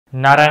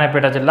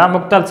నారాయణపేట జిల్లా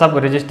Makthal sub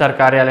registrar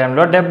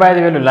కార్యాలయంలో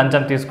 75,000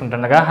 లంచం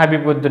తీసుకుంటుండగా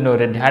హబీబుద్దీన్ను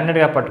రెడ్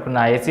హ్యాండెడ్గా పట్టుకున్న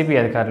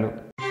నAcb అధికారులు.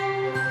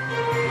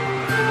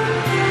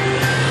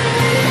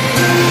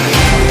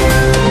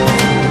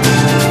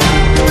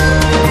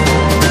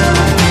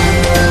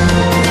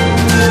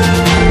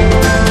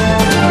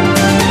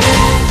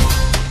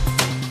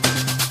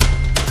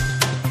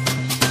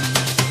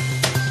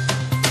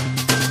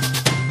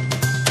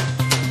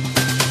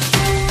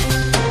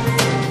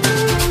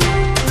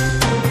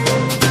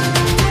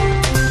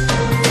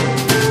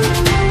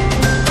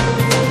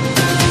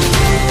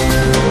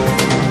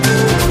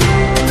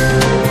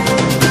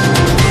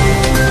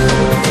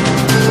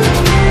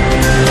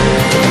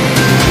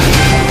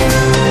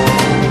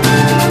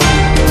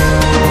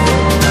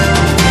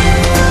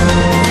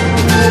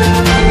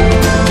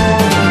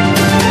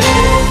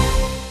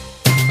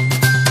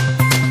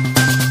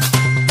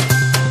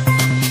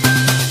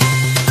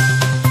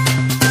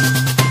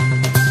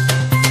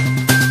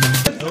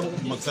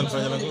 మక్తల్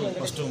ప్రజలకు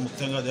ఫస్ట్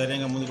ముఖ్యంగా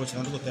ధైర్యంగా ముందుకు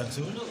వచ్చినందుకు థ్యాంక్స్.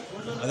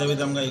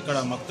 అదేవిధంగా ఇక్కడ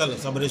మక్తల్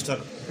సబ్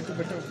రిజిస్టర్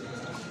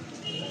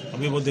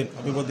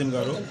హబీబుద్దీన్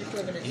గారు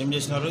ఏం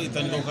చేసినారు,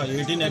 ఇతనికి ఒక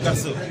 18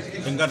 ఎకర్స్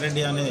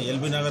వెంకటరెడ్డి అనే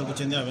ఎల్బీ నగర్కు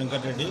చెందిన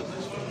వెంకటరెడ్డి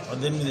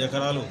 18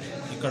 ఎకరాలు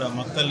ఇక్కడ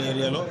మక్తల్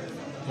ఏరియాలో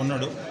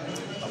కొన్నాడు.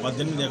 ఆ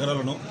 18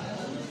 ఎకరాలను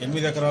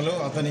 8 ఎకరాలు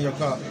అతని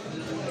యొక్క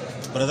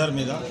బ్రదర్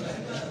మీద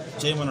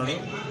చేయమన్నాడు,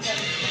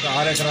 ఒక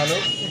 6 ఎకరాలు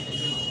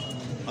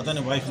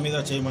అతని వైఫ్ మీద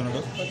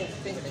చేయమన్నాడు,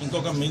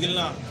 ఇంకొక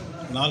మిగిలిన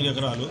 4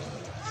 ఎకరాలు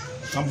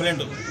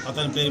కంప్లైంట్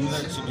అతని పేరు మీద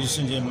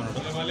రిజిస్ట్రేషన్ చేయమన్నాడు.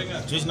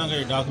 చేసినాక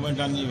ఈ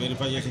డాక్యుమెంట్ అన్ని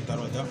వెరిఫై చేసిన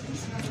తర్వాత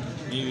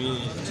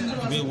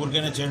ఇవి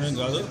ఊరికైనా చేయడం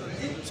కాదు,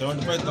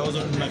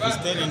 75,000 నాకు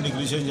ఇస్తే నేను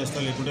రిజిస్ట్రేషన్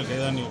చేస్తాను, లేకుంటే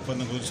లేదా అని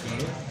ఒప్పందం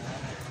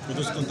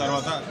కుదుర్చుకున్న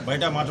తర్వాత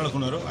బయట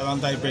మాట్లాడుకున్నారు.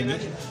 అదంతా అయిపోయింది.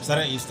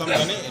 సరే ఇస్తాం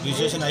కానీ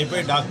రిజిస్ట్రేషన్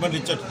అయిపోయి డాక్యుమెంట్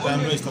ఇచ్చే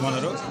టైంలో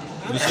ఇస్తామన్నారు.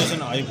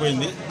 రిజిస్ట్రేషన్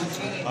అయిపోయింది.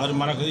 అది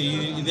మనకు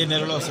ఇదే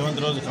నెలలో 7th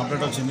రోజు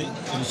కంప్లీట్ వచ్చింది.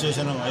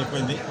 రిజిస్ట్రేషన్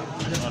అయిపోయింది.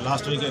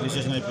 లాస్ట్ వీక్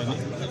రిజిస్ట్రేషన్ అయిపోయింది.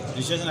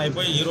 రిజిస్ట్రేషన్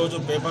అయిపోయి ఈరోజు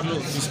పేపర్లు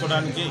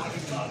తీసుకోవడానికి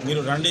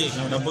మీరు రండి,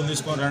 డబ్బులు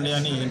తీసుకొని రండి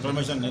అని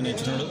ఇన్ఫర్మేషన్ నేను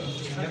ఇచ్చినాడు.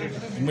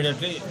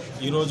 ఇమ్మీడియట్లీ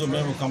ఈరోజు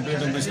మేము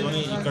కంప్లీట్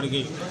తీసుకొని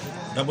ఇక్కడికి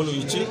డబ్బులు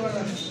ఇచ్చి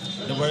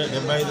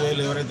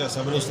 75,000 ఎవరైతే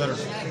సబ్ రిజిస్ట్రార్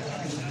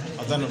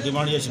అతను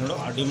డిమాండ్ చేసినాడో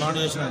ఆ డిమాండ్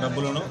చేసిన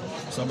డబ్బులను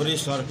సబ్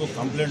రిజిస్ట్రార్కు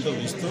కంప్లైంట్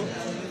ఇస్తూ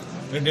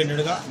రెడ్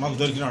హ్యాండెడ్గా మాకు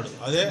దొరికినాడు.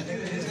 అదే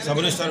సబ్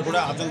రిజిస్ట్రార్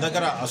కూడా అతని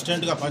దగ్గర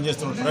అసిస్టెంట్గా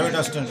పనిచేస్తున్నాడు, ప్రైవేట్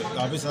అసిస్టెంట్,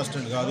 ఆఫీస్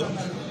అసిస్టెంట్ కాదు,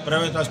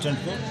 ప్రైవేట్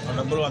అసిస్టెంట్కు ఆ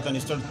డబ్బులు అతని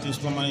ఇష్టం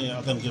తీసుకోమని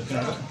అతను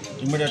చెప్పినాడు.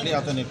 ఇమ్మీడియట్లీ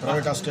అతని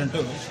ప్రైవేట్ అసిస్టెంట్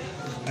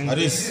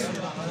హరీష్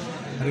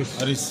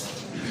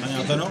అని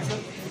అతను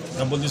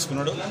డబ్బులు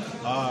తీసుకున్నాడు.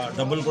 ఆ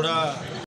డబ్బులు కూడా